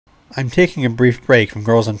I'm taking a brief break from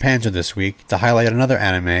Girls Und Panzer this week to highlight another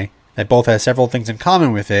anime that both has several things in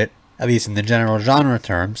common with it, at least in the general genre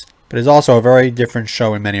terms, but is also a very different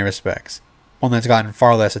show in many respects, one that's gotten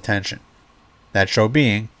far less attention. That show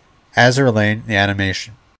being Azur Lane, the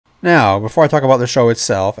animation. Now, before I talk about the show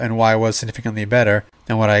itself and why it was significantly better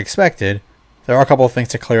than what I expected, there are a couple of things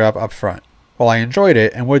to clear up front. While I enjoyed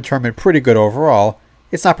it and would term it pretty good overall,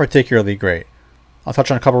 it's not particularly great. I'll touch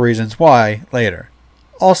on a couple reasons why later.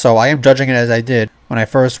 Also, I am judging it as I did when I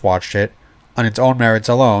first watched it, on its own merits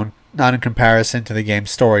alone, not in comparison to the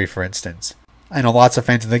game's story, for instance. I know lots of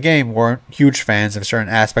fans of the game weren't huge fans of certain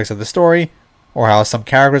aspects of the story, or how some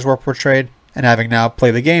characters were portrayed, and having now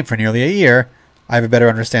played the game for nearly a year, I have a better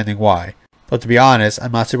understanding why. Though to be honest,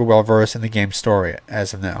 I'm not super well versed in the game's story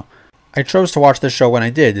as of now. I chose to watch this show when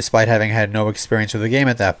I did, despite having had no experience with the game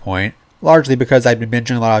at that point, largely because I'd been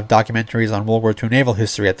binging a lot of documentaries on World War II naval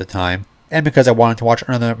history at the time, and because I wanted to watch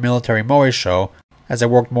another military moe show as I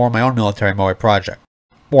worked more on my own military moe project.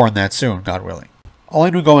 More on that soon, God willing. All I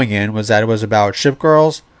knew going in was that it was about ship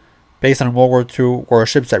girls, based on World War II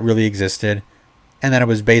warships that really existed, and that it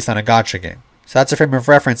was based on a gacha game. So that's a frame of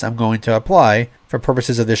reference I'm going to apply for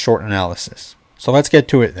purposes of this short analysis. So let's get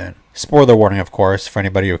to it then. Spoiler warning, of course, for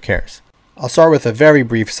anybody who cares. I'll start with a very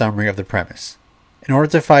brief summary of the premise. In order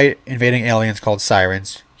to fight invading aliens called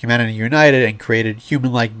sirens, humanity united and created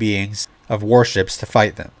human-like beings of warships to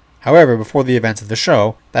fight them. However, before the events of the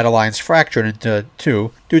show, that alliance fractured into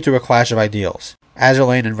two due to a clash of ideals. Azur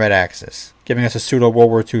Lane and Red Axis, giving us a pseudo-World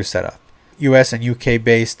War II setup. US and UK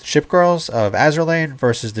based ship girls of Azur Lane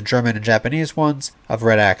versus the German and Japanese ones of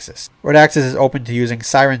Red Axis. Red Axis is open to using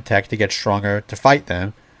siren tech to get stronger to fight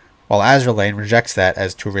them, while Azur Lane rejects that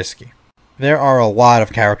as too risky. There are a lot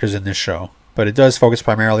of characters in this show, but it does focus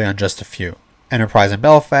primarily on just a few. Enterprise and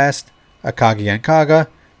Belfast, Akagi and Kaga,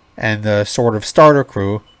 and the sort of starter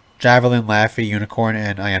crew, Javelin, Laffy, Unicorn,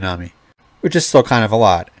 and Ayanami. Which is still kind of a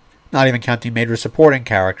lot, not even counting major supporting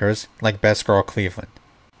characters like Best Girl Cleveland.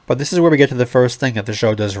 But this is where we get to the first thing that the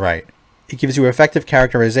show does right. It gives you effective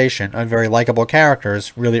characterization of very likable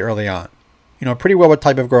characters really early on. You know pretty well what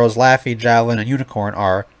type of girls Laffy, Javelin, and Unicorn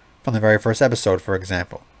are from the very first episode, for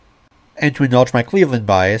example. And to indulge my Cleveland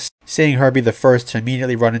bias, seeing her be the first to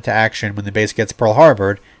immediately run into action when the base gets Pearl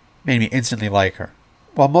Harbored made me instantly like her.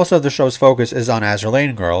 While most of the show's focus is on Azur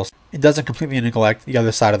Lane girls, it doesn't completely neglect the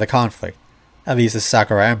other side of the conflict, at least the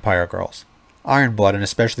Sakura Empire girls. Ironblood and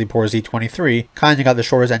especially poor Z-23 kinda got the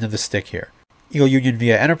shortest end of the stick here. Eagle Union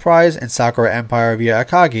via Enterprise and Sakura Empire via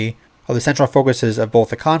Akagi are the central focuses of both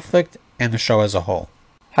the conflict and the show as a whole.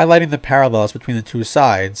 Highlighting the parallels between the two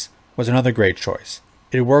sides was another great choice.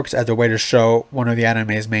 It works as a way to show one of the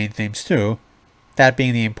anime's main themes too, that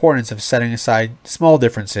being the importance of setting aside small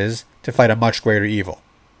differences to fight a much greater evil.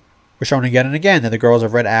 We're shown again and again that the girls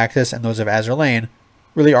of Red Axis and those of Azur Lane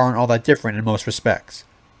really aren't all that different in most respects.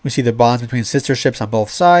 We see the bonds between sister ships on both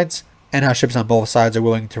sides, and how ships on both sides are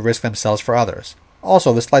willing to risk themselves for others.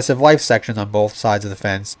 Also, the slice of life sections on both sides of the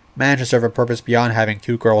fence manage to serve a purpose beyond having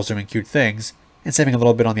cute girls doing cute things, and saving a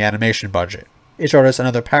little bit on the animation budget. It showed us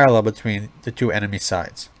another parallel between the two enemy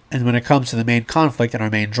sides. And when it comes to the main conflict and our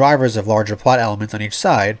main drivers of larger plot elements on each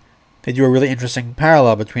side, they do a really interesting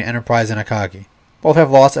parallel between Enterprise and Akagi. Both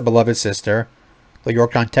have lost a beloved sister, though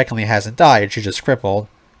Yorktown technically hasn't died, she's just crippled,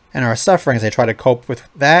 and are suffering as they try to cope with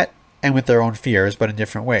that and with their own fears, but in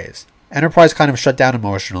different ways. Enterprise kind of shut down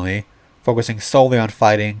emotionally, focusing solely on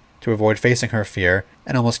fighting to avoid facing her fear,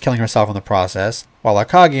 and almost killing herself in the process, while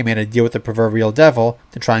Akagi made a deal with the proverbial devil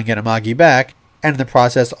to try and get Amagi back, and in the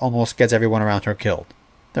process almost gets everyone around her killed.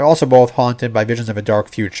 They're also both haunted by visions of a dark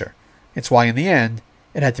future. It's why in the end,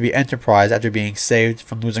 it had to be Enterprise after being saved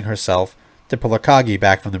from losing herself to pull Akagi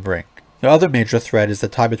back from the brink. The other major thread is the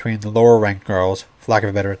tie between the lower ranked girls, for lack of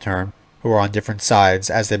a better term, who are on different sides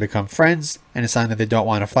as they become friends and decide that they don't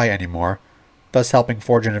want to fight anymore, thus helping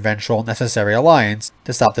forge an eventual necessary alliance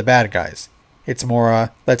to stop the bad guys. It's more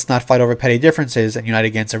a let's not fight over petty differences and unite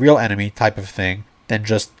against a real enemy type of thing than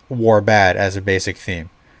just war bad as a basic theme,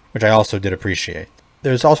 which I also did appreciate.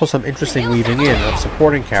 There's also some interesting weaving in of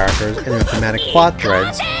supporting characters and their thematic plot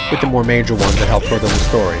threads with the more major ones that help further the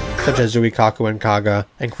story, such as Zuikaku and Kaga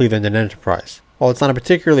and Cleveland and Enterprise. While it's not a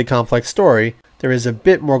particularly complex story, there is a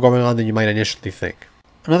bit more going on than you might initially think.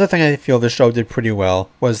 Another thing I feel the show did pretty well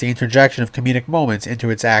was the interjection of comedic moments into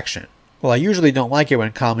its action. While I usually don't like it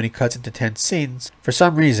when comedy cuts into tense scenes, for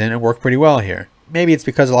some reason it worked pretty well here. Maybe it's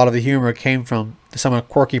because a lot of the humor came from the somewhat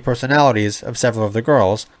quirky personalities of several of the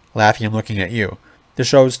girls, Laughing and Looking at You. The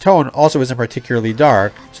show's tone also isn't particularly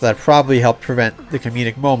dark, so that probably helped prevent the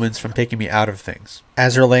comedic moments from taking me out of things.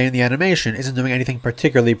 Azur Lane, the animation, isn't doing anything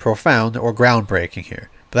particularly profound or groundbreaking here.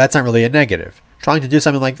 But that's not really a negative. Trying to do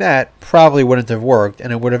something like that probably wouldn't have worked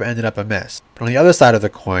and it would have ended up a mess. But on the other side of the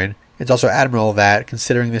coin, it's also admirable that,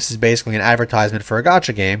 considering this is basically an advertisement for a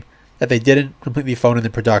gacha game, that they didn't completely phone in the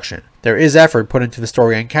production. There is effort put into the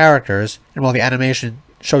story and characters, and while the animation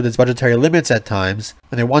showed its budgetary limits at times,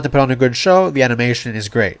 when they want to put on a good show, the animation is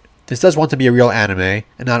great. This does want to be a real anime,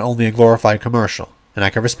 and not only a glorified commercial, and I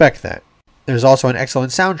can respect that. There's also an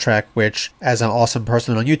excellent soundtrack which, as an awesome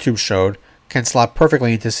person on YouTube showed, can slot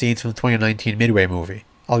perfectly into scenes from the 2019 Midway movie.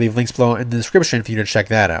 I'll leave links below in the description for you to check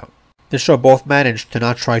that out. This show both managed to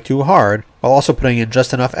not try too hard, while also putting in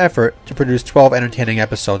just enough effort to produce 12 entertaining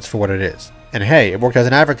episodes for what it is. And hey, it worked as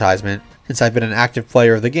an advertisement, since I've been an active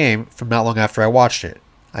player of the game from not long after I watched it.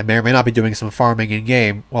 I may or may not be doing some farming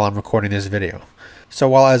in-game while I'm recording this video. So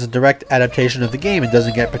while as a direct adaptation of the game it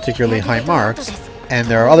doesn't get particularly high marks, and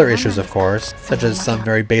there are other issues of course, such as some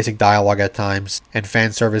very basic dialogue at times, and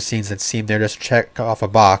fan service scenes that seem there just to check off a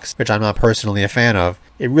box, which I'm not personally a fan of,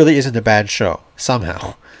 it really isn't a bad show,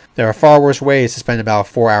 somehow. There are far worse ways to spend about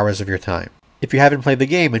 4 hours of your time. If you haven't played the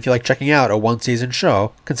game and feel like checking out a one-season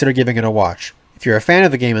show, consider giving it a watch. If you're a fan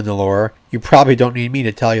of the game and the lore, you probably don't need me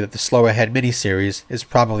to tell you that the Slow Ahead miniseries is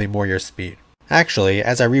probably more your speed. Actually,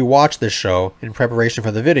 as I rewatched this show in preparation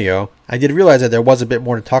for the video, I did realize that there was a bit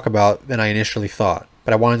more to talk about than I initially thought,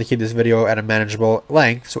 but I wanted to keep this video at a manageable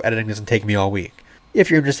length so editing doesn't take me all week. If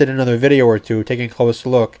you're interested in another video or two taking a closer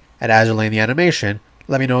look at Azur Lane the animation,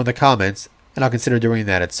 let me know in the comments, and I'll consider doing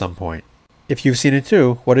that at some point. If you've seen it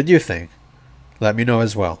too, what did you think? Let me know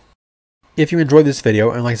as well. If you enjoyed this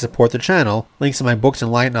video and like to support the channel, links to my books and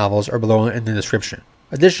light novels are below in the description.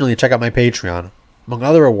 Additionally, check out my Patreon. Among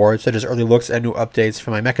other rewards such as early looks and new updates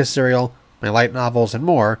for my mecha serial, my light novels, and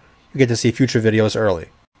more, you get to see future videos early.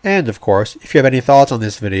 And of course, if you have any thoughts on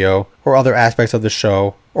this video, or other aspects of the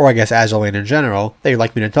show, or I guess Azur Lane in general, that you'd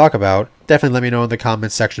like me to talk about, definitely let me know in the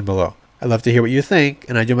comments section below. I'd love to hear what you think,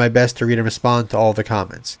 and I do my best to read and respond to all of the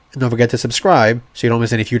comments. And don't forget to subscribe so you don't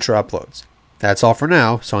miss any future uploads. That's all for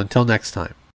now, so until next time.